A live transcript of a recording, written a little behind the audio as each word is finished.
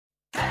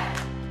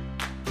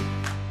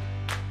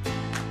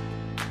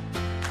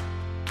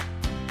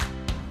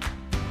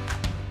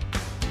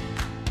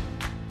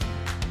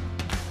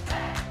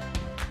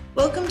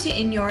Welcome to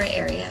In Your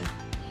Area.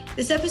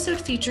 This episode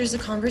features a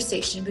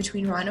conversation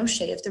between Ron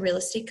O'Shea of the Real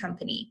Estate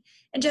Company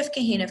and Jeff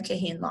Kahane of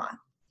Kahane Law.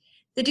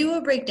 The duo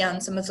break down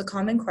some of the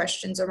common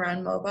questions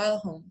around mobile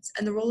homes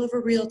and the role of a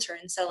realtor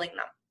in selling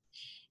them.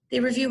 They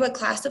review what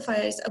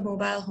classifies a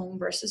mobile home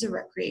versus a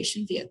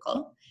recreation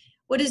vehicle,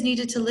 what is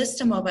needed to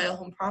list a mobile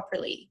home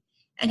properly,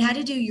 and how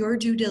to do your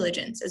due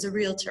diligence as a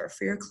realtor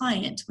for your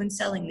client when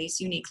selling these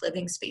unique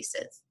living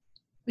spaces.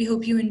 We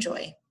hope you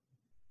enjoy.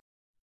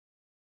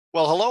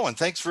 Well, hello, and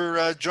thanks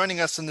for joining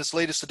us in this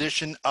latest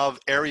edition of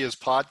Areas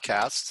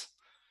Podcast.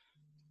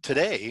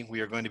 Today, we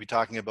are going to be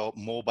talking about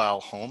mobile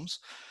homes.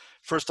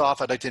 First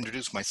off, I'd like to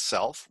introduce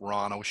myself,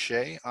 Ron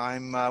O'Shea.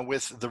 I'm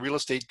with the Real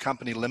Estate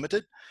Company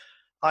Limited.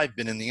 I've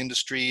been in the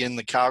industry in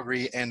the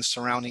Calgary and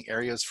surrounding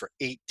areas for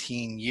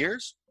 18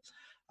 years.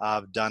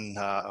 I've done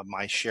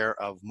my share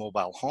of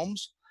mobile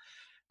homes,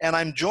 and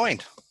I'm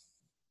joined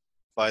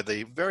by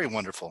the very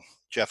wonderful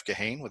Jeff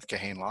Kahane with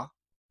Kahane Law.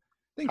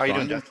 Thanks, How are you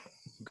Ron. doing, Jeff?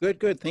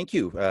 Good. Thank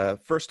you.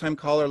 First-time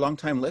caller,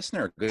 long-time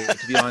listener. Good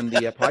to be on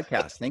the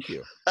podcast. Thank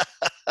you.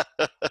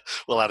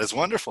 Well, that is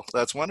wonderful.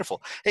 That's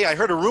wonderful. Hey, I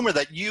heard a rumor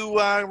that you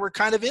were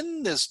kind of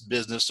in this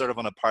business, sort of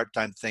on a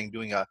part-time thing,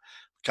 doing a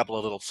couple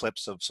of little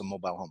flips of some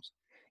mobile homes.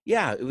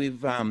 Yeah,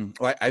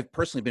 I've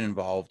personally been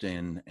involved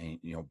in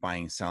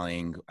buying,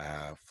 selling,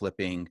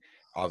 flipping,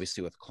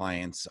 obviously with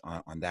clients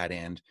on that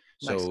end.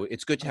 So Nice.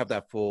 It's good to have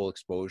that full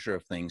exposure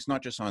of things,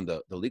 not just on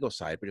the legal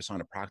side, but just on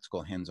a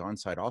practical hands-on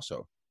side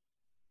also.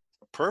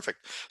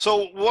 Perfect.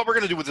 So what we're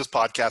going to do with this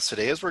podcast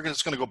today is we're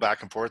just going to go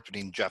back and forth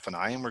between Jeff and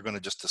I, and we're going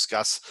to just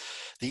discuss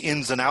the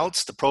ins and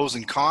outs, the pros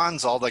and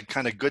cons, all that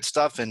kind of good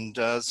stuff, and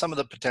some of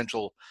the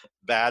potential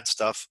bad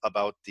stuff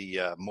about the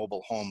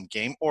mobile home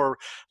game, or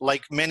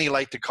like many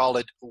like to call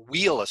it,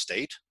 wheel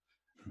estate.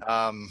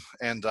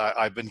 And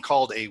I've been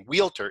called a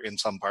wheelter in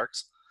some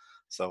parks.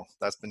 So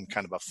that's been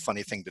kind of a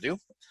funny thing to do.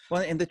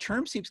 Well, and the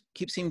terms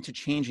keep seeming to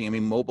changing. I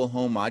mean, mobile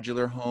home,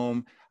 modular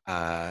home.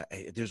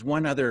 There's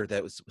one other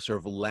that was sort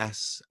of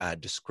less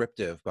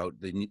descriptive about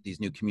these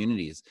new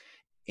communities.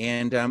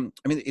 And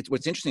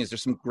what's interesting is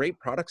there's some great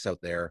products out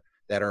there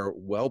that are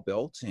well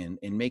built and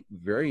make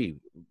very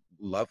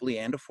lovely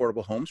and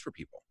affordable homes for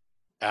people.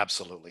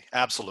 Absolutely.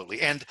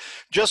 And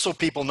just so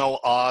people know,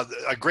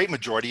 a great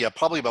majority,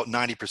 probably about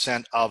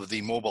 90% of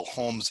the mobile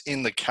homes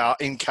in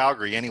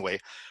Calgary anyway,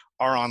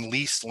 are on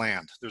leased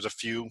land. There's a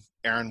few,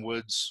 Erin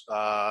Woods,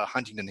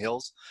 Huntington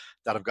Hills,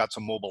 that have got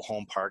some mobile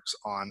home parks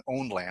on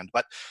owned land.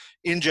 But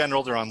in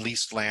general, they're on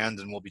leased land,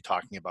 and we'll be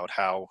talking about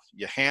how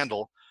you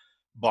handle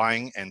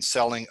buying and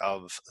selling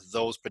of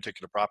those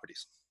particular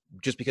properties.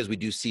 Just because we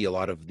do see a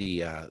lot of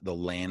the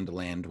land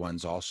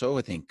ones also,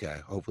 I think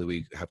hopefully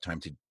we have time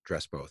to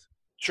address both.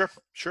 Sure.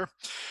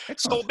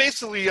 Excellent. So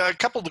basically, a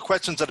couple of the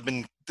questions that have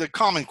been the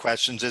common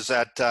questions is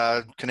that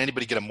can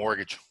anybody get a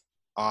mortgage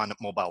on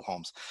mobile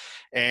homes?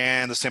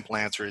 And the simple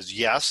answer is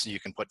yes. You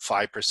can put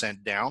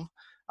 5% down.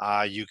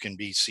 You can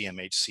be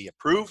CMHC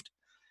approved.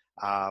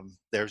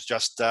 There's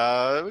just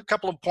a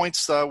couple of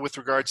points with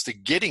regards to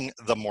getting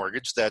the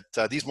mortgage, that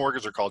these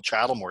mortgages are called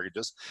chattel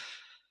mortgages.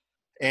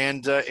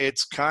 And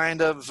it's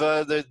kind of,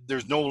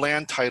 there's no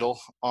land title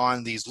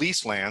on these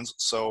lease lands,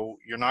 so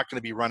you're not going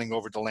to be running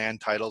over to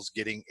land titles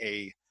getting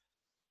a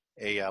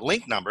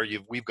link number.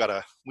 We've got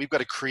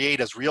to create,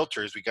 as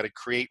realtors, we've got to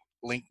create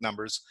link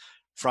numbers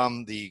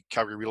from the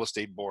Calgary Real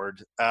Estate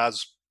Board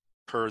as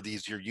per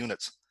your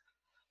units.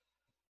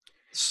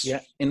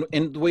 Yeah, and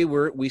the way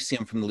we see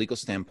them from the legal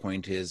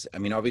standpoint is, I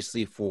mean,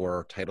 obviously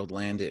for titled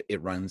land,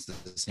 it runs the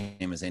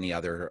same as any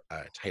other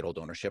titled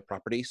ownership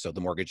property. So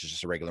the mortgage is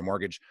just a regular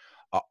mortgage.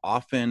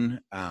 Often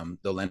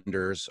the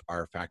lenders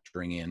are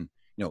factoring in,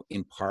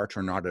 in part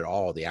or not at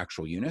all, the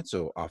actual unit.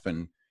 So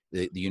often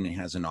the unit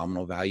has a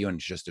nominal value and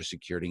it's just their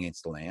security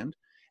against the land.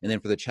 And then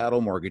for the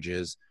chattel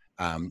mortgages,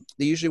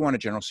 they usually want a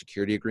general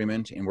security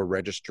agreement, and we're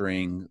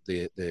registering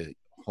the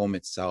home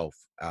itself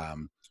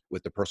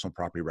with the personal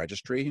property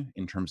registry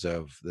in terms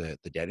of the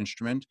debt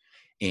instrument,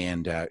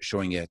 and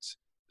showing it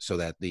so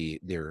that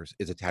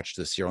is attached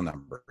to the serial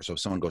number. So if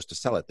someone goes to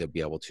sell it, they'll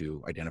be able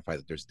to identify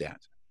that there's debt.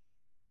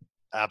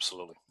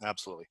 Absolutely.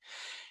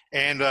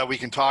 And we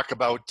can talk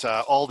about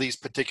all these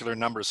particular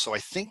numbers. So I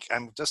think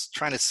I'm just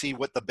trying to see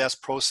what the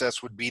best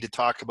process would be to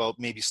talk about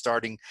maybe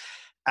starting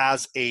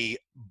as a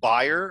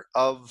buyer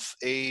of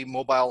a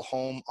mobile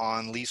home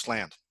on leased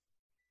land.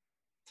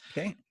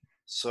 Okay.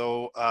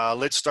 So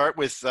let's start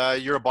with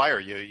you're a buyer.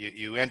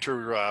 You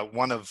enter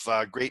one of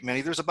great many.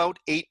 There's about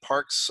 8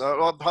 parks,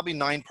 probably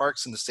 9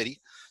 parks in the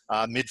city.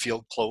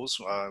 Midfield closed,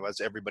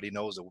 as everybody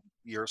knows, a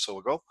year or so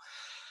ago.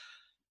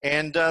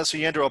 And so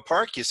you enter a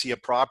park, you see a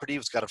property,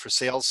 it's got a for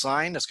sale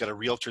sign, it's got a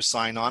realtor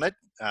sign on it,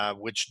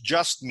 which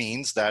just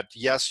means that,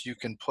 yes, you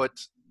can put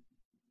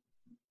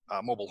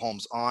mobile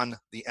homes on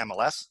the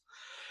MLS.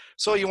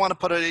 So you want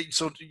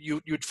to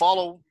you'd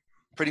follow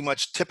pretty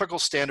much typical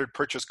standard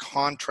purchase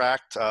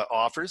contract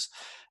offers,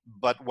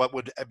 but what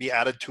would be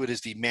added to it is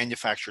the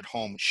manufactured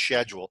home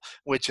schedule,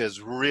 which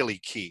is really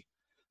key.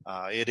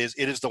 It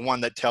is the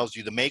one that tells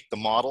you the make, the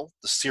model,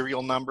 the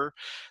serial number,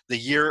 the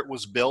year it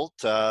was built,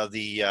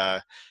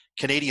 the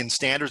Canadian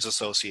Standards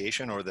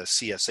Association or the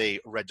CSA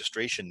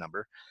registration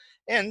number,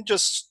 and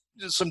just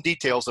some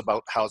details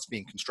about how it's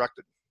being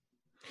constructed.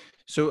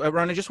 So,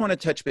 Ron, I just want to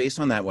touch base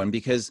on that one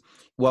because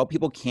while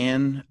people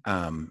can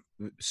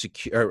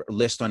secure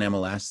list on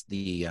MLS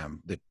the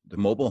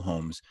mobile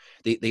homes,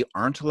 they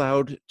aren't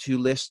allowed to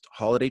list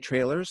holiday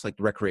trailers like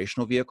the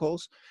recreational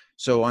vehicles.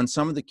 So, on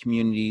some of the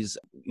communities,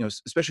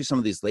 especially some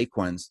of these lake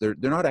ones, they're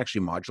not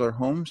actually modular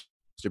homes.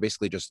 They're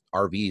basically just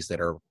RVs that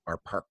are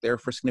parked there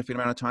for a significant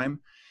amount of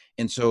time,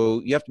 and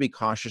so you have to be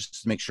cautious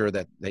to make sure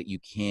that you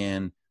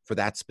can, for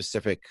that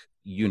specific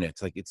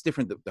unit, like it's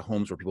different the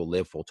homes where people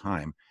live full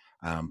time.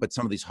 But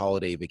some of these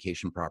holiday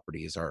vacation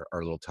properties are a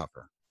little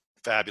tougher.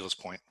 Fabulous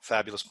point.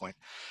 Fabulous point.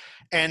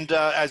 And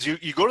as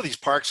you go to these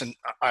parks, and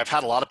I've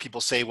had a lot of people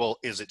say, well,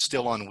 is it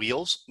still on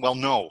wheels? Well,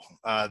 no.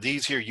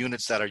 These here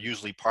units that are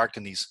usually parked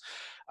in these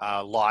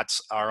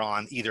lots are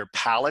on either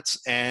pallets,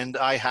 and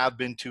I have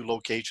been to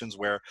locations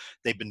where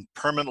they've been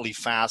permanently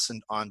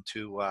fastened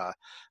onto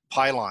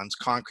pylons,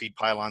 concrete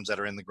pylons that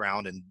are in the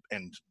ground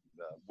and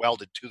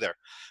welded to there.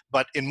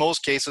 But in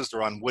most cases,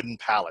 they're on wooden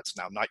pallets.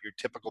 Now, not your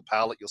typical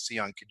pallet you'll see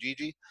on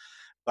Kijiji,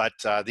 but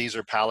these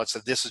are pallets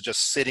that this is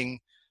just sitting.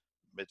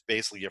 It's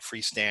basically a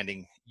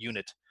freestanding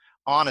unit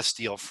on a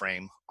steel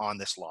frame on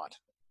this lot.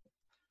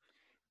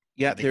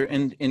 Yeah, they're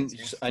and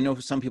I know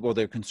some people,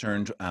 they're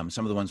concerned.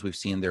 Some of the ones we've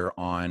seen, they're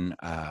on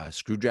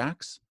screw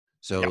jacks.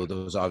 So yep.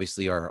 Those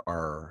obviously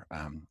are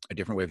a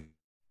different way of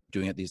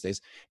doing it these days.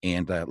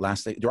 And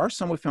lastly, there are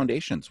some with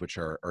foundations, which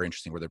are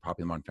interesting, where they're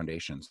popping them on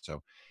foundations.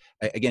 So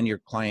again, your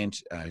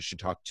client should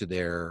talk to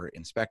their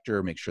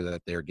inspector, make sure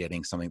that they're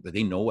getting something that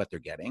they know what they're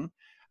getting.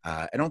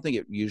 I don't think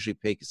it usually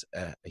makes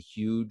a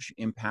huge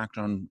impact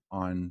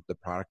on the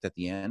product at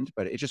the end,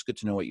 but it's just good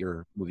to know what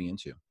you're moving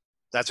into.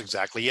 That's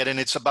exactly it, and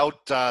it's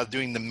about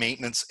doing the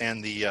maintenance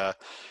and the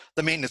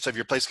maintenance of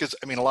your place. Because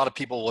I mean, a lot of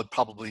people would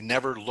probably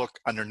never look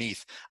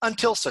underneath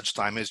until such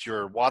time as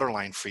your water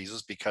line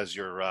freezes because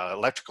your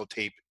electrical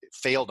tape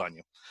failed on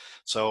you.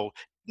 So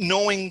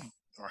knowing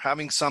or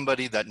having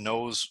somebody that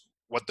knows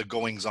what the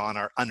goings on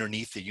are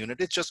underneath the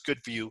unit, it's just good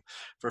for you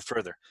for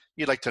further.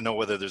 You'd like to know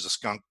whether there's a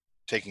skunk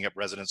taking up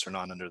residence or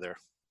not under there.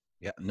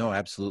 Yeah, no,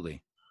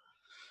 absolutely.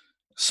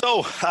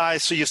 So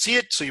you see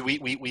it. So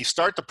we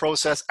start the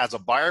process as a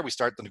buyer. We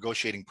start the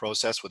negotiating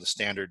process with a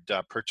standard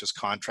purchase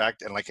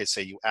contract. And like I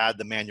say, you add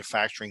the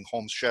manufacturing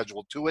home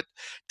schedule to it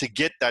to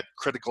get that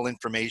critical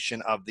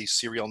information of the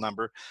serial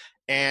number.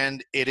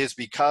 And it is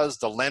because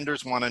the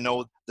lenders want to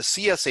know the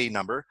CSA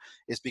number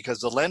is because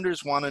the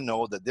lenders want to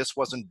know that this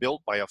wasn't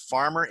built by a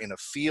farmer in a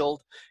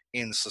field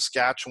in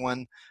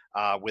Saskatchewan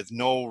with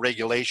no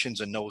regulations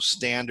and no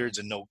standards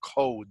and no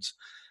codes.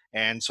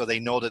 And so they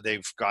know that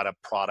they've got a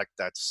product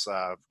that's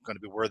going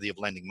to be worthy of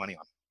lending money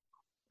on.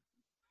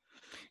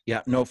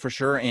 Yeah, no, for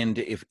sure. And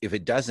if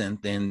it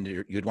doesn't,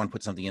 then you'd want to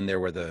put something in there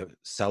where the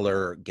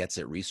seller gets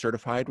it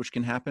recertified, which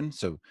can happen.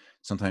 So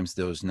sometimes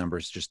those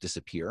numbers just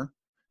disappear.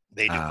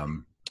 They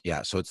do.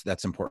 Yeah, so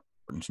that's important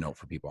to note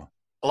for people.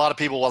 A lot of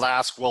people will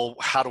ask, well,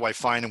 how do I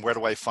find and where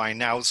do I find?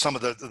 Now, some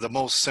of the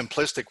most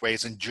simplistic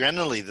ways, and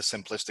generally the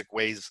simplistic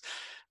ways,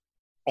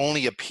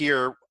 only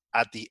appear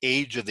at the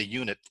age of the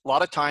unit. A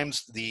lot of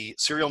times the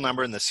serial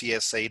number and the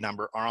CSA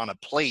number are on a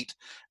plate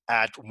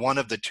at one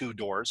of the two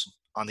doors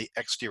on the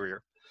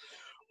exterior.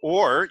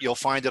 Or you'll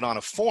find it on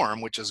a form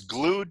which is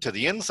glued to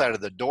the inside of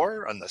the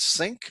door on the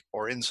sink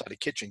or inside a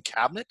kitchen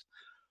cabinet.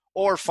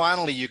 Or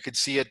finally, you could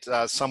see it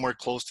somewhere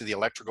close to the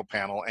electrical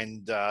panel.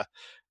 And,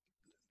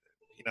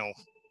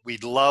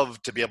 we'd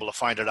love to be able to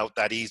find it out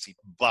that easy.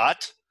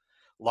 But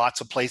lots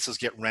of places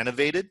get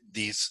renovated.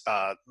 These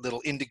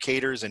little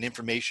indicators and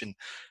information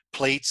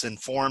plates and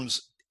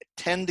forms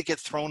tend to get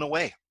thrown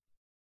away.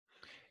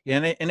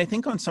 Yeah, and I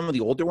think on some of the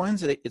older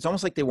ones, it's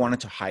almost like they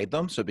wanted to hide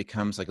them, so it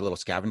becomes like a little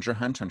scavenger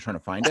hunt on trying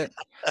to find it.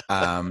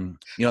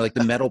 Like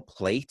the metal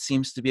plate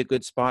seems to be a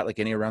good spot, like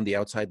any around the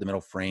outside, the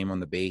metal frame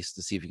on the base,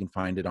 to see if you can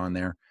find it on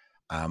there.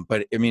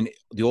 But I mean,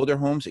 the older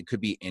homes, it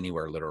could be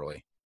anywhere,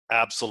 literally.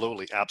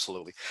 Absolutely,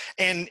 absolutely.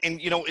 And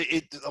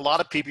a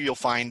lot of people you'll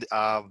find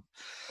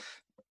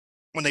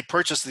when they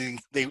purchase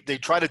they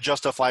try to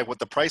justify what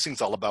the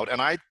pricing's all about. And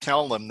I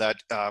tell them that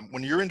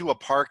when you're into a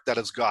park that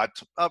has got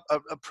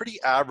a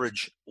pretty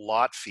average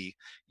lot fee,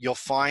 you'll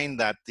find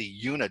that the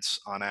units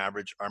on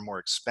average are more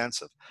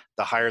expensive.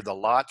 The higher the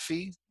lot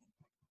fee,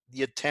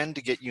 you tend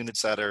to get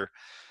units that are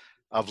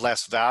of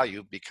less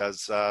value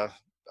because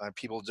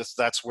people just,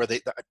 that's where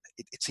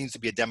it seems to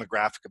be a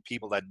demographic of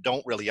people that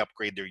don't really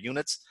upgrade their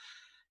units,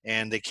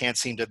 and they can't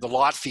seem to, the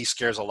lot fee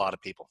scares a lot of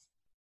people.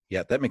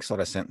 Yeah, that makes a lot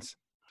of sense.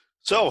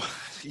 So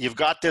you've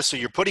got this, so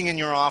you're putting in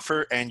your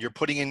offer and you're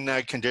putting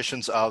in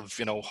conditions of,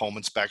 home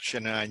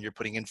inspection, and you're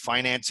putting in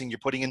financing, you're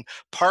putting in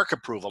park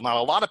approval.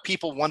 Now, a lot of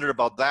people wondered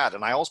about that,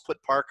 and I always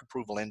put park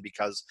approval in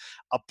because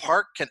a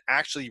park can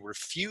actually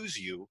refuse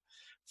you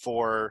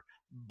for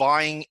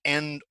buying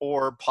and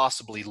or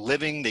possibly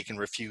living. They can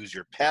refuse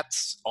your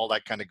pets, all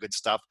that kind of good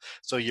stuff.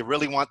 So you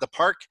really want, the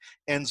park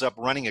ends up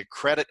running a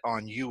credit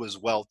on you as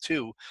well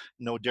too,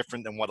 no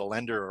different than what a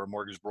lender or a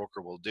mortgage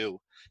broker will do.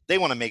 They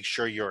want to make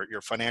sure you're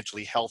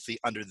financially healthy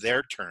under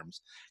their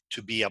terms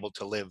to be able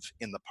to live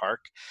in the park.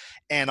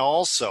 And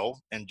also,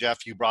 and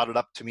Jeff, you brought it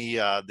up to me,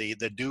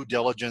 the due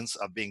diligence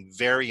of being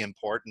very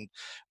important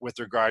with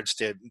regards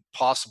to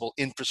possible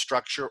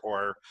infrastructure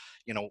or,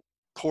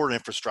 poor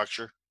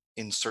infrastructure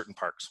in certain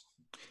parks.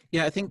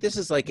 Yeah, I think this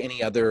is like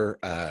any other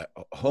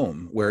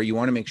home where you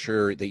want to make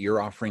sure that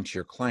you're offering to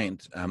your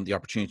client the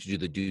opportunity to do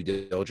the due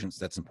diligence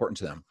that's important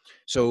to them.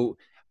 So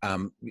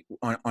on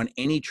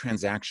any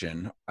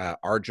transaction,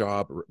 our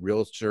job,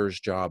 realtor's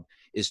job,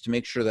 is to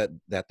make sure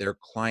that their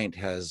client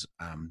has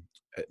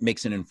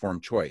makes an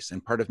informed choice.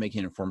 And part of making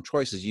an informed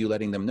choice is you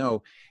letting them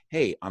know,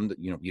 hey, you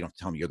don't have to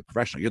tell me you're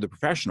the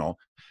professional,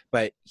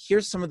 but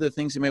here's some of the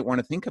things you might want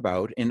to think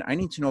about. And I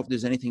need to know if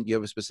there's anything you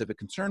have a specific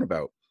concern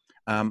about.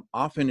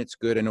 Often it's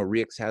good. I know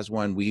REIX has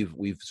one.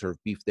 We've sort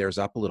of beefed theirs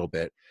up a little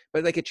bit,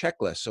 but like a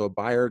checklist. So a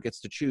buyer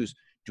gets to choose,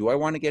 do I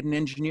want to get an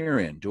engineer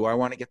in? Do I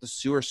want to get the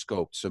sewer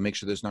scoped? So make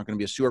sure there's not going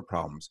to be a sewer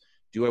problems.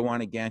 Do I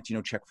want to get,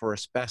 check for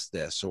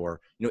asbestos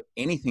or,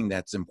 anything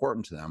that's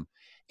important to them?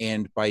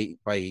 And by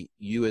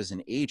you as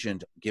an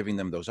agent giving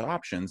them those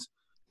options,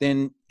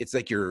 then it's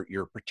like your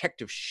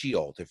protective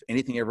shield. If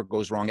anything ever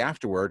goes wrong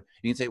afterward,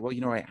 you can say, well,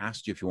 I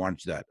asked you if you wanted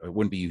to do that. It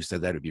wouldn't be you who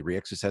said that, it'd be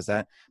REIX who says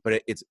that.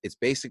 But it's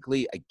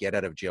basically a get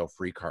out of jail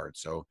free card.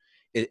 So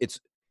it's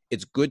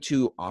good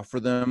to offer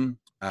them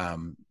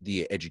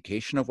the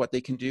education of what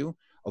they can do.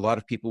 A lot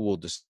of people will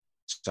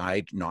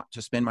decide not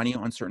to spend money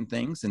on certain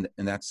things, and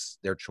that's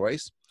their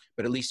choice.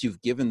 But at least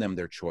you've given them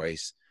their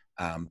choice,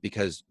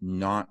 because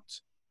not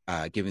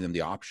giving them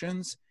the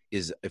options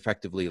is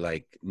effectively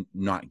like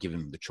not giving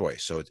them the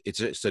choice. So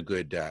it's a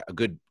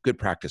good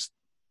practice.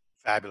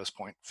 Fabulous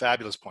point.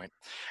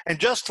 And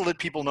just to let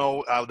people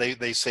know,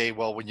 they say,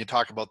 well, when you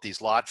talk about these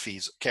lot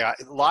fees,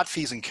 lot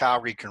fees in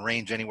Calgary can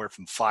range anywhere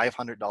from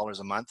 $500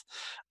 a month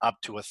up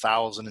to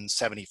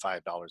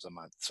 $1,075 a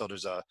month. So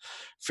there's a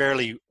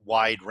fairly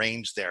wide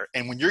range there.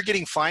 And when you're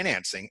getting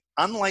financing,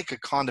 unlike a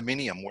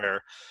condominium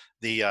where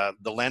the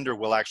lender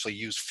will actually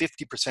use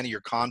 50% of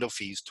your condo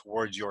fees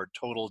towards your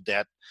total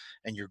debt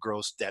and your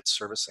gross debt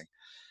servicing,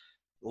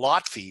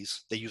 lot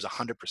fees, they use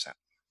 100%.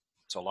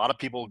 So a lot of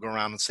people go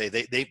around and say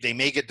they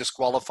may get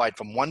disqualified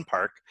from one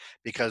park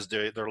because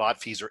their lot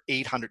fees are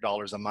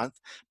 $800 a month,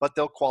 but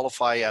they'll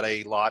qualify at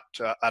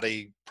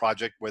a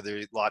project where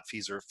the lot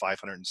fees are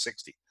 $560.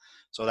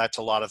 So that's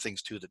a lot of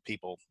things too that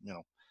people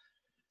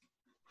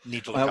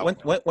need to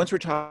look out. Once we're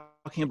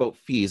talking about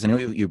fees, I know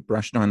you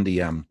brushed on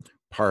the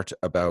part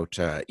about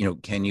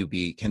can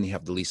they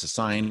have the lease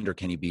assigned or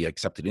can you be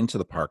accepted into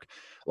the park?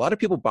 A lot of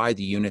people buy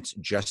the units,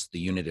 just the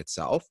unit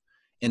itself.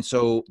 And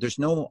so there's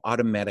no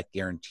automatic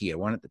guarantee. I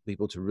wanted the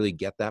people to really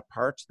get that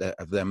part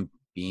of them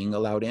being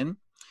allowed in.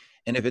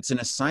 And if it's an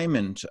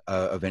assignment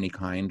of any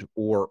kind,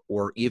 or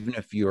even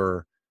if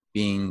you're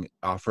being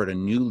offered a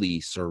new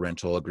lease or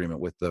rental agreement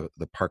with the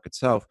park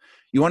itself,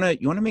 you want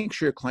to make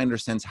sure your client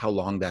understands how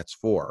long that's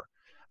for.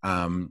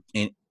 And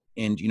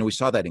we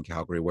saw that in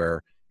Calgary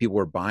where people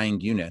were buying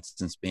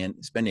units and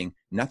spending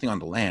nothing on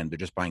the land. They're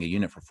just buying a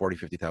unit for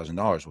 $40,000,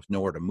 $50,000 with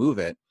nowhere to move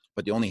it,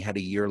 but they only had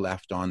a year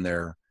left on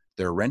their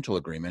rental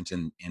agreement,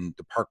 and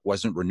the park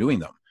wasn't renewing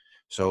them.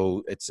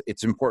 So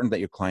it's important that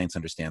your clients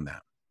understand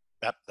that.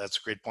 Yep, that's a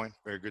great point.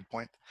 Very good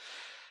point.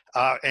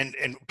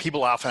 And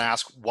people often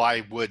ask,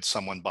 why would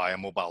someone buy a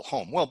mobile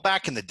home? Well,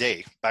 back in the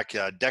day,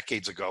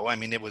 decades ago,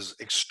 it was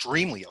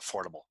extremely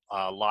affordable.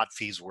 Lot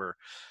fees were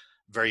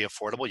very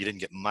affordable. You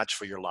didn't get much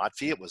for your lot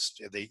fee.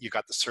 You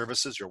got the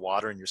services, your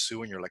water and your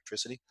sewer and your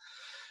electricity.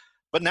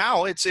 But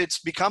now it's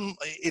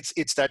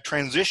that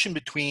transition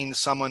between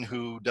someone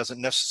who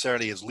doesn't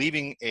necessarily is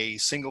leaving a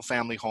single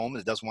family home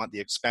that doesn't want the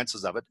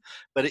expenses of it,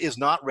 but is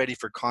not ready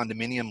for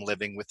condominium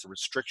living with the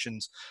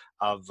restrictions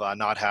of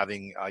not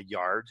having a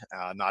yard,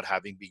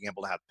 being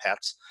able to have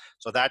pets.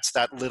 So that's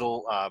that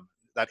little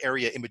that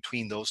area in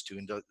between those two,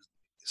 into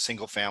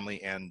single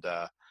family and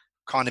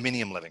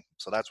condominium living.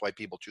 So that's why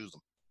people choose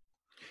them.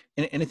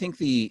 And I think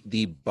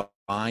the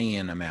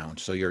buy-in amount,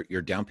 so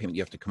your down payment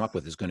you have to come up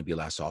with, is going to be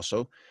less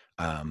also.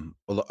 A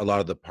lot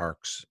of the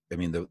parks,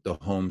 the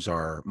homes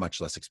are much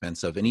less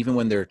expensive. And even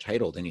when they're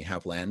titled and you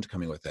have land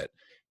coming with it,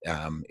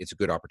 it's a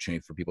good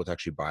opportunity for people to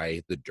actually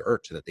buy the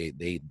dirt so that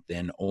they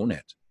then own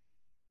it.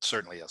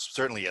 Certainly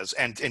is.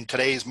 And in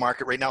today's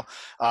market right now,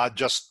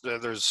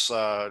 there's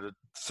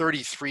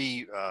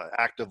 33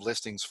 active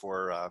listings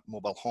for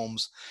mobile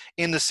homes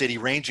in the city,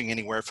 ranging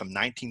anywhere from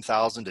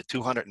 19,000 to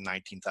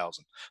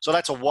 219,000. So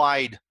that's a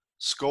wide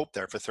scope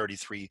there for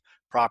 33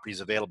 properties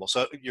available.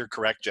 So you're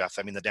correct, Jeff.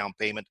 The down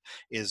payment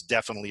is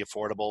definitely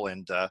affordable,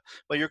 and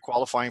but you're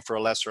qualifying for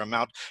a lesser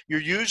amount. You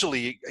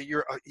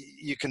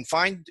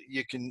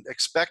can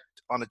expect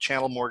on a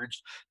channel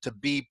mortgage to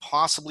be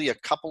possibly a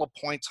couple of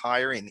points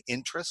higher in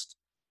interest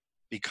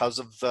because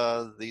of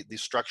the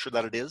structure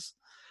that it is.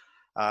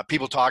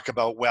 People talk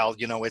about, well,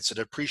 you know, it's a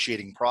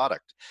depreciating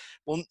product.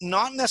 Well,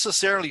 not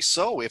necessarily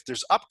so. If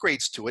there's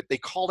upgrades to it, they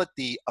call it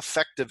the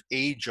effective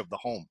age of the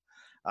home.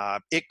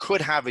 It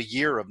could have a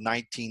year of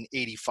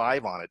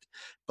 1985 on it,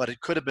 but it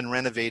could have been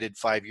renovated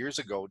 5 years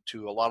ago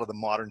to a lot of the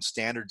modern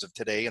standards of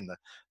today and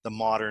the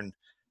modern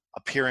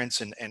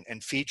appearance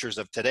and features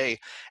of today.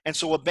 And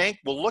so a bank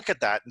will look at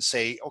that and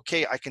say,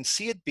 okay, I can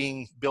see it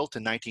being built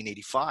in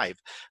 1985,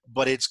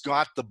 but it's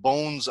got the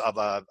bones of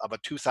a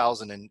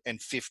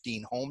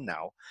 2015 home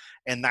now.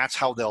 And that's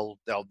how they'll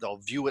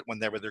view it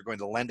whenever they're going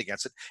to lend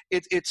against it.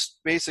 It's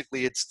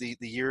basically, it's the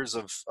years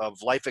of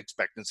life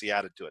expectancy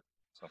added to it.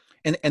 So.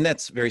 And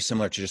that's very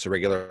similar to just a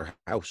regular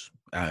house.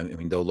 I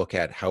mean, they'll look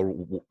at how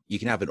you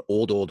can have an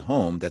old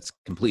home that's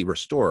completely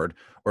restored,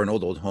 or an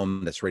old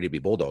home that's ready to be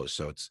bulldozed.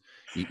 So it's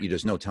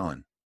there's no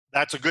telling.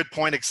 That's a good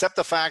point, except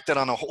the fact that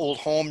on an old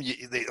home,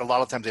 a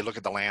lot of times they look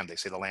at the land. They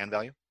say the land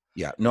value.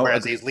 Yeah. No.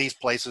 Whereas these lease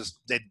places,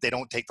 they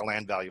don't take the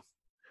land value.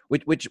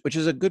 Which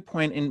is a good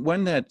point, and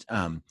one that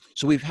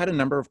so we've had a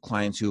number of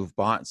clients who have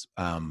bought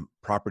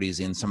properties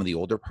in some of the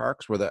older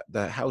parks where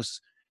the house.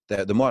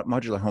 The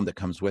modular home that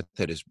comes with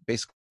it is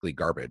basically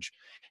garbage,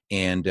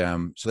 and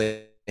so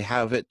they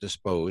have it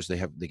disposed.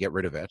 They get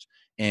rid of it,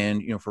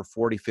 and for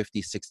 $40,000,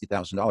 $50,000,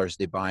 $60,000,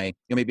 they buy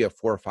maybe a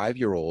 4 or 5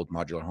 year old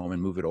modular home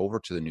and move it over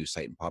to the new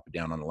site and pop it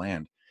down on the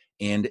land.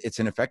 And it's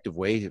an effective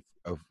way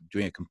of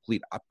doing a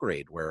complete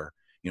upgrade, where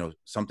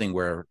something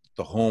where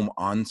the home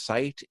on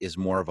site is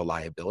more of a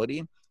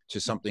liability to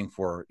something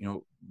for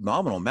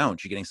nominal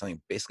amount. You're getting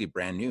something basically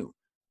brand new.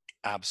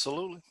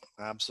 Absolutely.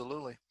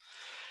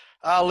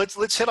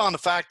 Let's hit on the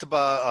fact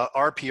about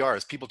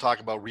RPRs. People talk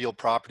about real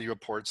property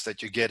reports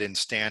that you get in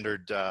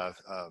standard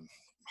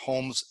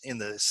homes in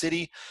the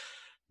city.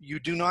 You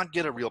do not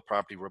get a real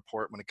property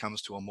report when it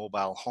comes to a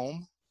mobile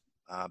home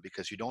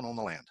because you don't own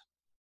the land.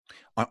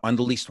 On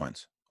the leased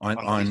ones. On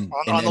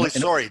the lease.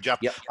 Sorry, Jeff.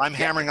 Yep, I'm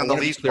hammering on the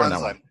leased ones.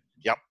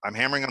 I'm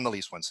hammering on the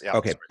leased ones. Yeah.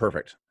 Okay,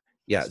 perfect.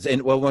 Yeah,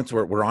 and once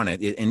we're on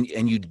it,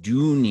 and you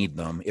do need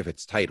them if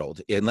it's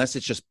titled, unless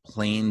it's just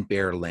plain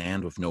bare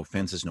land with no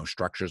fences, no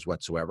structures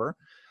whatsoever.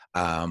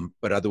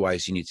 But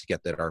otherwise, you need to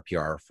get that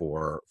RPR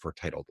for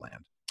titled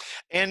land.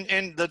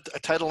 And the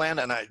title land,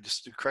 and I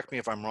just correct me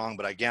if I'm wrong,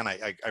 but again,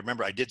 I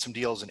remember I did some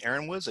deals in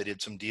Erin Woods. I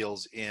did some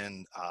deals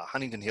in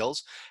Huntington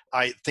Hills.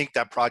 I think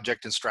that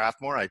project in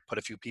Strathmore, I put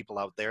a few people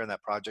out there in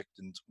that project,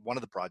 and one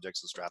of the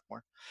projects in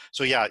Strathmore.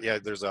 So yeah,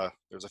 there's a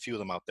few of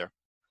them out there.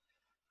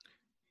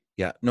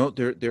 Yeah, no,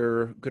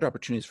 they're good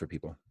opportunities for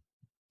people.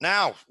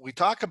 Now we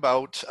talk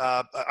about.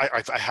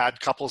 I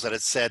had couples that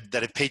had said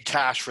that had paid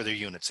cash for their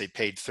units. They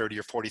paid $30,000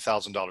 or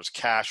 $40,000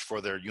 cash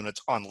for their units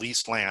on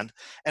leased land,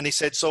 and they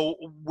said, "So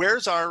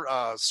where's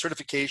our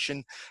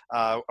certification?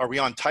 Are we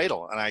on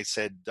title?" And I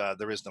said,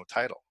 "There is no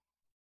title."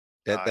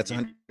 That's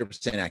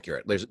 100%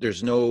 accurate.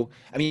 There's no.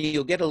 I mean,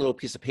 you'll get a little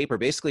piece of paper.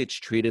 Basically, it's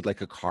treated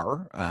like a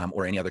car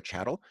or any other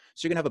chattel.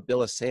 So you're gonna have a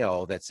bill of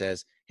sale that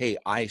says, "Hey,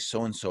 I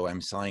so and so am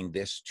selling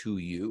this to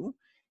you."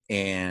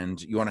 And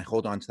you want to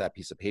hold on to that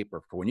piece of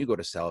paper for when you go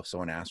to sell, if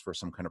someone asks for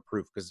some kind of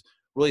proof, because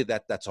really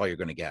that's all you're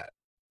going to get.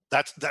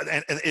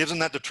 And isn't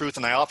that the truth?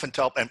 And I often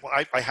tell, and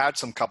I had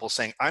some couples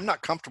saying, I'm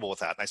not comfortable with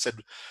that. And I said,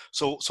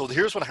 so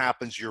here's what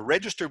happens. You're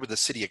registered with the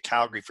city of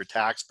Calgary for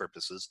tax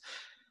purposes.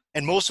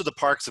 And most of the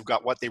parks have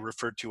got what they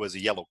refer to as a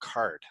yellow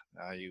card.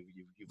 You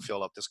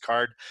fill out this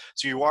card.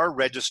 So you are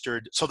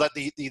registered so that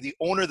the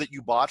owner that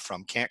you bought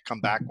from can't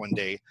come back one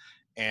day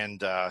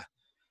and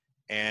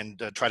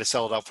try to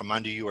sell it out from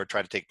under you or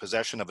try to take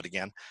possession of it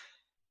again.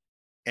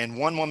 And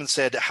one woman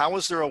said, how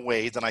is there a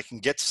way that I can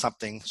get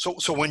something?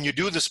 So when you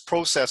do this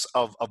process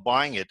of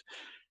buying it,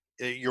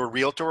 your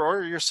realtor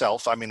or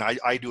yourself, I mean,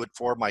 I do it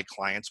for my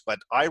clients, but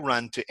I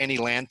run to any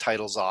land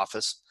titles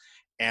office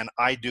and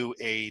I do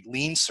a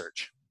lien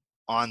search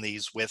on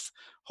these with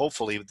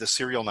hopefully the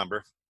serial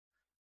number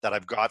that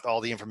I've got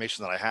all the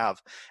information that I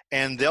have.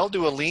 And they'll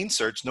do a lien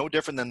search no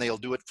different than they'll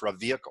do it for a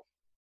vehicle.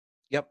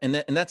 Yep, and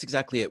that's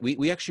exactly it.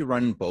 We actually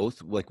run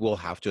both. Like we'll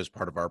have to, as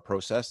part of our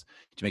process,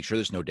 to make sure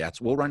there's no debts.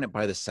 We'll run it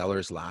by the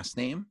seller's last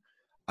name,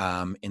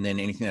 and then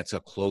anything that's a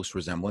close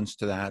resemblance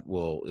to that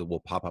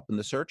will pop up in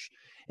the search.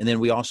 And then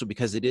we also,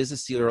 because it is a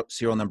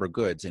serial number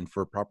goods, and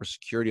for proper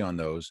security on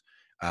those,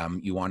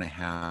 you want to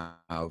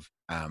have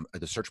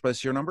the search by the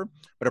serial number.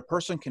 But a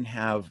person can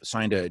have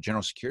signed a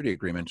general security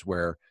agreement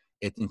where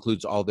it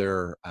includes all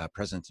their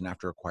present and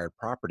after acquired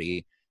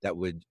property that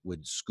would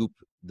scoop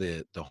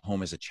the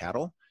home as a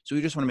chattel. So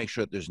we just want to make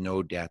sure that there's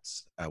no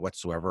debts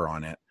whatsoever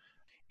on it.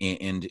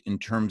 And in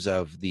terms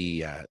of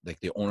the like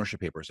the ownership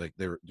papers, like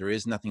there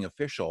is nothing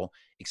official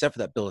except for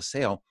that bill of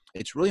sale.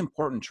 It's really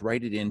important to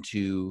write it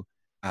into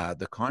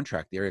the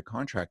contract, the area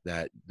contract,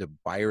 that the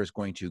buyer is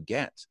going to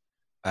get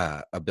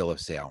a bill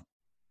of sale.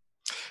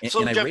 And,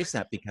 so and I Jeff, raised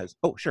that because,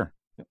 oh, sure.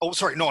 Oh,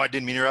 sorry. No, I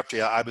didn't mean to interrupt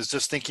you. I was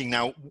just thinking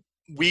now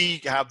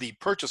we have the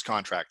purchase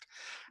contract.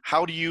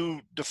 How do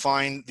you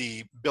define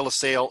the bill of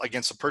sale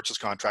against a purchase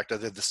contract? Are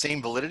they the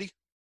same validity?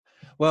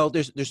 Well,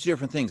 there's two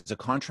different things. The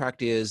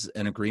contract is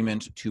an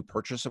agreement to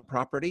purchase a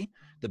property.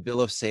 The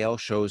bill of sale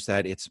shows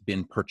that it's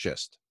been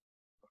purchased.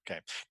 Okay.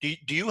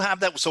 Do you have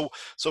that? So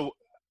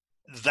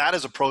that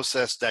is a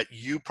process that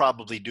you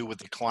probably do with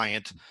the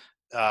client.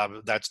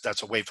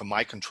 That's away from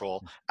my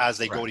control. As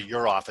they go to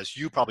your office,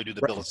 you probably do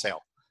the bill of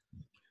sale.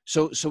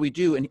 So we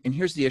do, and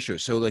here's the issue.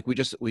 So like we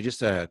just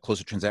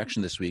closed a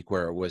transaction this week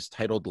where it was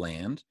titled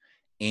land,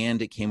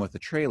 and it came with a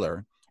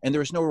trailer, and there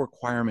was no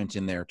requirement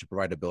in there to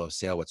provide a bill of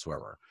sale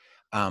whatsoever.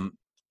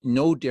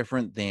 No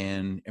different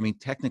than, I mean,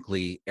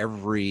 technically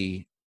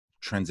every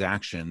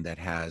transaction that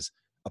has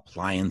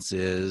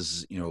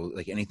appliances, you know,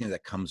 like anything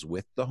that comes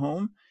with the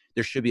home,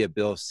 there should be a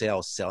bill of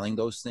sale selling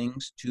those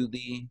things to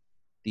the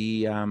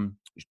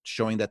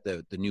showing that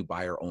the new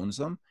buyer owns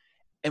them.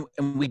 And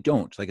we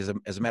don't, like,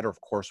 as a matter of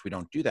course, we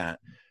don't do that.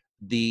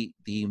 The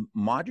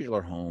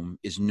modular home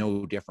is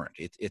no different.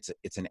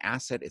 It's an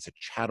asset, it's a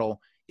chattel,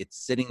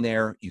 it's sitting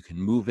there, you can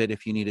move it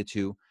if you needed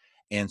to.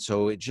 And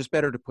so it's just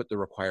better to put the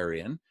require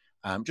in,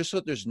 just so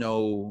that there's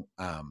no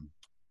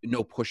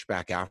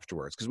pushback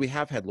afterwards. Because we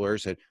have had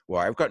lawyers say,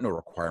 well, I've got no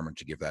requirement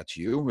to give that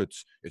to you.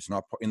 It's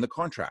not in the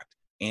contract,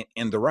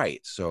 and they're right.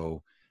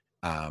 So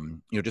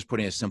just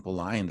putting a simple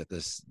line that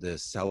the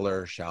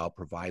seller shall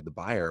provide the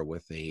buyer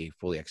with a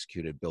fully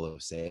executed bill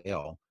of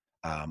sale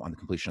on the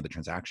completion of the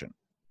transaction.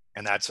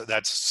 And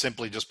that's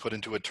simply just put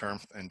into a term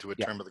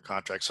of the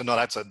contract. So no,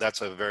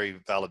 that's a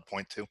very valid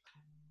point too.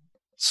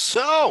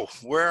 So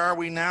where are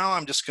we now?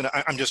 I'm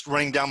just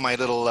running down my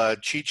little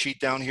cheat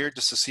sheet down here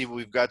just to see what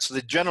we've got. So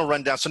the general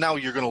rundown. So now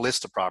you're going to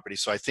list the property.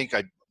 So I think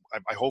I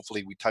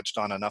hopefully we touched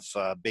on enough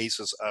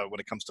basis when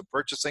it comes to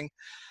purchasing.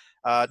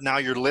 Now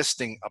you're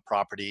listing a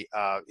property.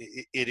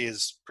 It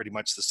is pretty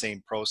much the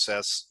same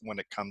process when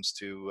it comes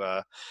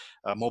to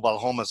a mobile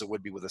home as it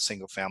would be with a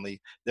single family.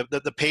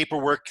 The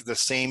paperwork, the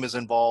same is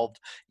involved,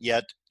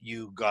 yet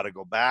you got to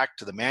go back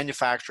to the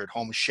manufacturer at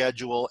home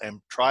schedule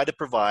and try to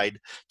provide,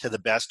 to the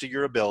best of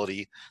your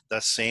ability, the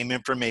same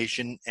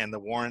information and the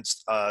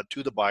warrants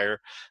to the buyer,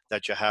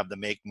 that you have the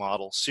make,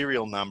 model,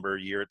 serial number,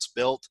 year it's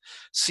built,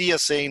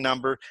 CSA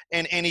number,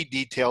 and any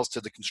details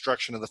to the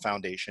construction of the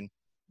foundation.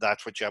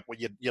 That's what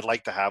you'd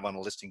like to have on a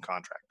listing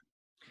contract.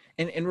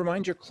 And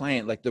remind your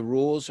client, like, the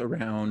rules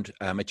around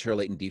material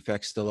latent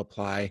defects still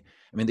apply.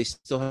 I mean, they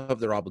still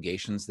have their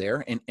obligations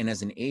there. And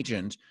as an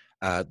agent,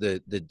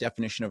 the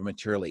definition of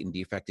material latent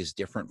defect is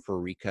different for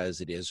RECA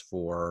as it is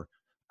for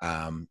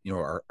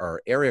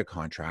our area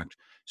contract.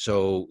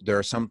 So there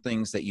are some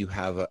things that you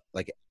have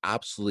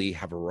absolutely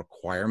have a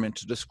requirement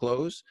to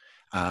disclose.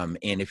 And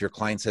if your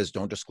client says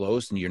don't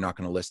disclose, then you're not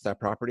going to list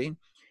that property.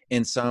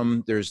 And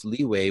some, there's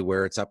leeway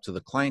where it's up to the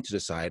client to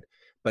decide.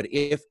 But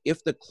if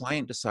the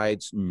client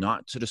decides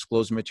not to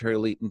disclose a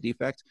material latent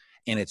defect,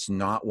 and it's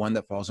not one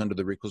that falls under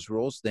the RECA's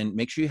rules, then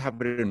make sure you have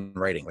it in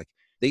writing. Like,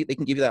 they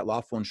can give you that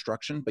lawful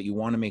instruction, but you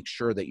want to make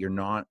sure that you're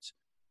not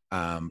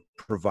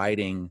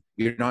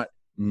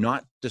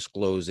not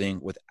disclosing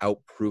without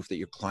proof that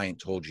your client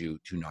told you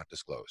to not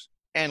disclose.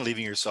 And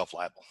leaving yourself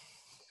liable.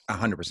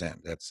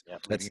 100%. That's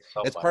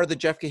part of the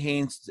Jeff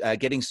Kahane's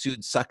Getting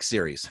Sued Sucks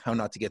series. How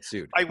not to get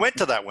sued. I went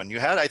to that one.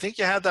 I think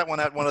you had that one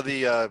at one of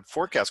the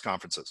forecast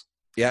conferences.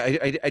 Yeah,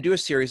 I do a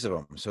series of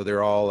them. So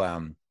they're all,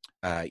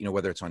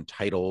 whether it's on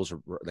titles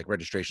or like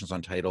registrations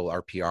on title,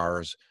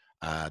 RPRs,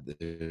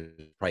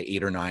 probably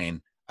 8 or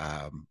 9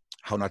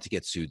 how not to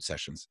get sued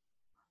sessions.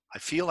 I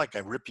feel like I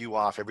rip you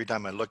off every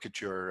time I look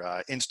at your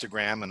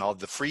Instagram and all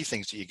the free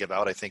things that you give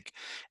out. I think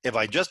if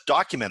I just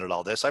documented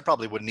all this, I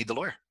probably wouldn't need the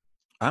lawyer.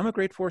 I'm a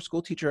grade 4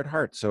 school teacher at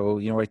heart. So,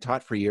 I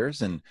taught for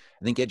years, and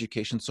I think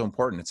education's so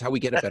important. It's how we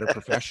get a better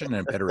profession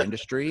and a better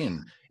industry,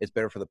 and it's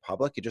better for the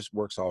public. It just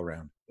works all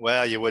around.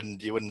 Well,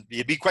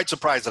 you'd be quite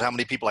surprised at how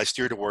many people I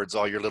steer towards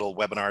all your little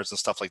webinars and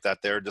stuff like that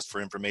there, just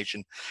for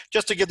information,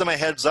 just to give them a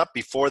heads up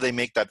before they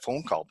make that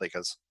phone call,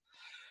 because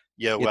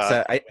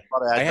I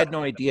had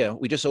no idea.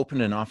 We just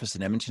opened an office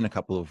in Edmonton a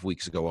couple of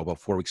weeks ago, about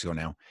 4 weeks ago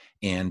now.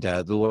 And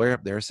the lawyer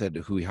up there said,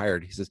 who we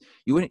hired, he says,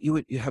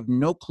 you have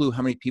no clue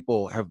how many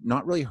people have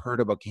not really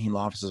heard about Kahane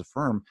Law Office as a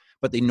firm,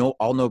 but they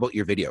all know about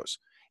your videos.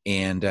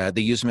 And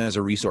they use them as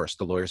a resource,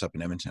 the lawyers up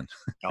in Edmonton.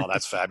 Oh,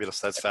 that's fabulous.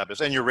 That's fabulous.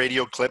 And your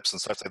radio clips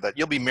and stuff like that.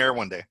 You'll be mayor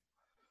one day.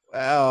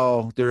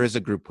 Well, there is a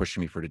group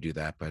pushing me to do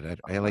that, but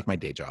I like my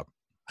day job.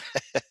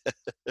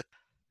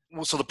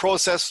 So the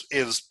process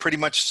is pretty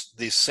much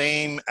the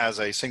same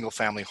as a single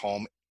family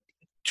home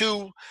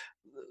to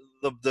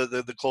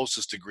the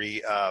closest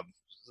degree.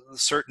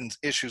 Certain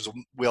issues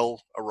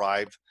will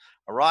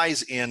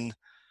arise in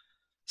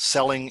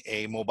selling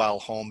a mobile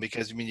home,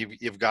 because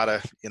you've got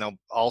to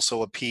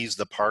also appease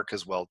the park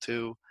as well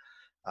too.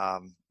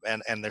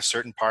 And there's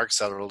certain parks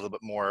that are a little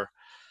bit more,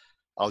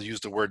 I'll use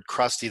the word,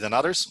 crusty than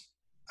others.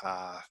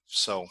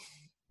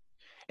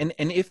 And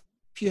if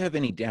you have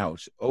any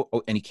doubt,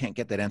 and you can't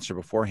get that answer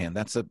beforehand,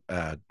 that's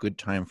a good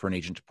time for an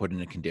agent to put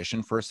in a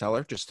condition for a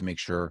seller, just to make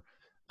sure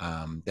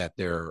that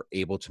they're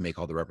able to make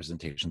all the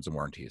representations and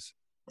warranties.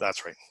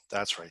 That's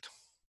right.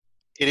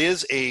 It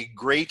is a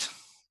great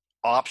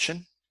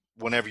option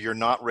whenever you're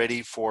not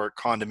ready for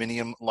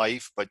condominium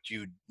life, but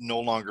you no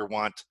longer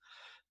want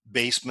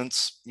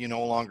basements. You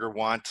no longer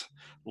want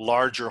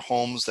larger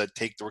homes that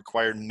take the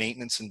required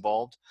maintenance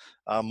involved.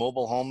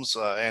 Mobile homes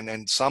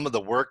and some of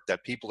the work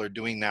that people are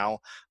doing now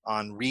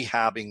on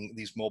rehabbing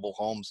these mobile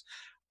homes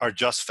are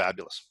just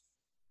fabulous.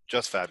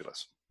 Just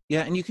fabulous.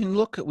 Yeah, and you can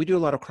look, we do a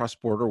lot of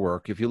cross-border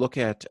work. If you look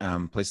at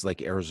places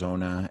like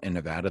Arizona and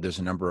Nevada, there's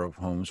a number of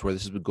homes where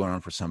this has been going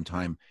on for some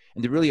time,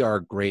 and they really are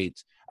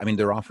great. I mean,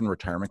 they're often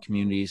retirement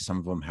communities. Some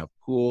of them have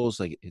pools.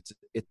 Like it's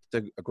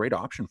a great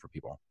option for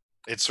people.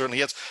 It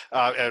certainly is.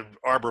 At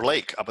Arbor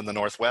Lake up in the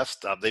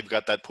Northwest, they've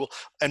got that pool.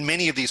 And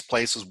many of these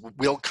places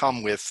will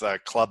come with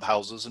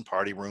clubhouses and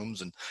party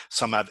rooms, and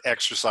some have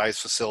exercise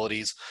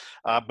facilities,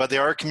 but they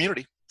are a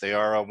community. They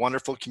are a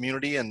wonderful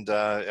community, and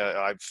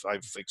I've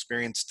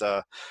experienced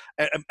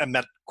and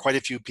met quite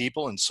a few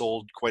people and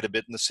sold quite a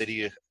bit in the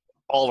city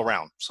all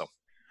around. So,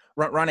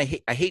 Ron,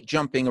 I hate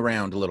jumping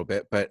around a little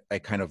bit, but I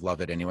kind of love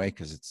it anyway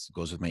because it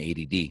goes with my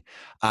ADD.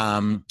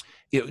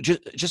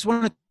 Just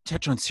want to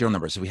touch on serial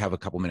numbers. So we have a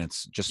couple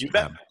minutes. Just you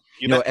bet.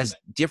 As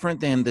different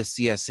than the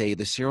CSA,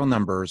 the serial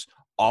numbers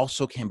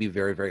also can be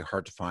very, very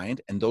hard to find,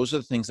 and those are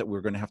the things that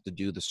we're going to have to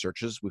do the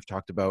searches we've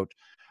talked about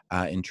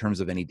in terms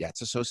of any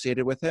debts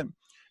associated with it.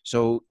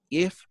 So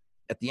if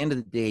at the end of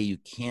the day you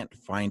can't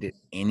find it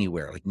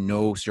anywhere, like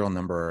no serial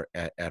number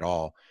at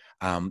all,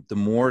 the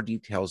more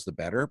details the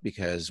better,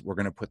 because we're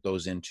going to put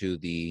those into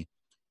the,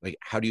 like,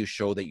 how do you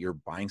show that you're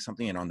buying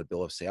something? And on the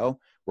bill of sale,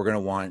 we're going to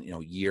want,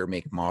 year,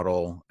 make,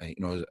 model,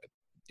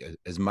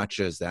 as much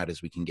as that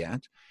as we can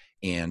get.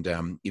 And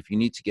if you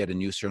need to get a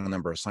new serial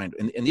number assigned,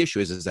 and the issue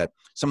is that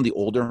some of the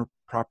older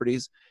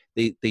properties,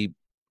 there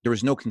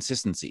is no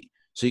consistency.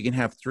 So you can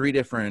have 3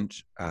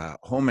 different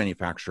home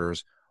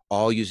manufacturers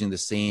all using the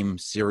same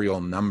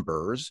serial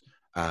numbers,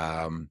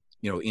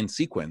 in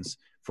sequence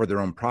for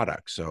their own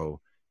product. So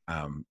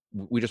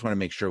we just want to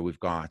make sure we've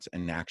got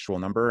an actual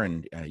number,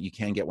 and you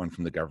can get one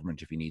from the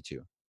government if you need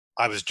to.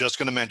 I was just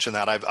going to mention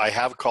that. I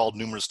have called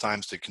numerous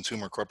times to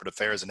Consumer Corporate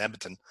Affairs in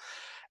Edmonton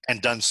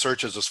and done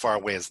searches as far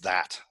away as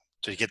that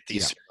to get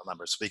these serial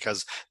numbers,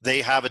 because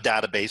they have a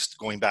database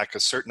going back a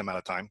certain amount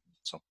of time.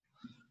 So.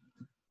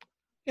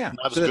 Yeah,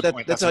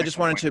 that's I just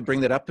wanted to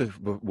bring that up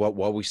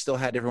while we still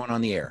had everyone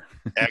on the air.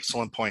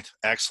 Excellent point.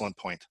 Excellent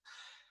point.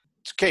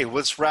 Okay,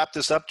 let's wrap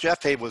this up,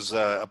 Jeff. Hey, it was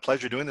a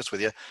pleasure doing this with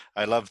you.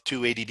 I love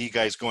 2 ADD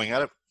guys going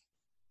at it.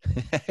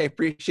 I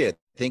appreciate it.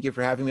 Thank you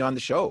for having me on the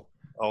show.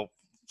 Oh,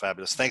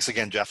 fabulous. Thanks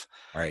again, Jeff.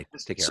 All right,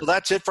 take care. So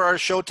that's it for our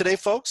show today,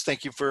 folks.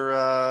 Thank you for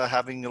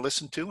having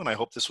listened to, and I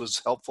hope this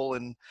was helpful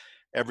in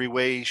every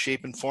way,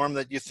 shape, and form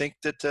that you think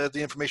that the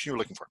information you were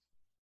looking for.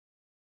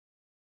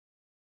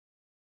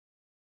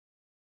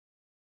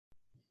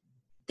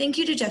 Thank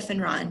you to Jeff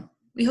and Ron.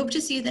 We hope to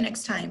see you the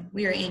next time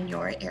we are in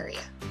your area.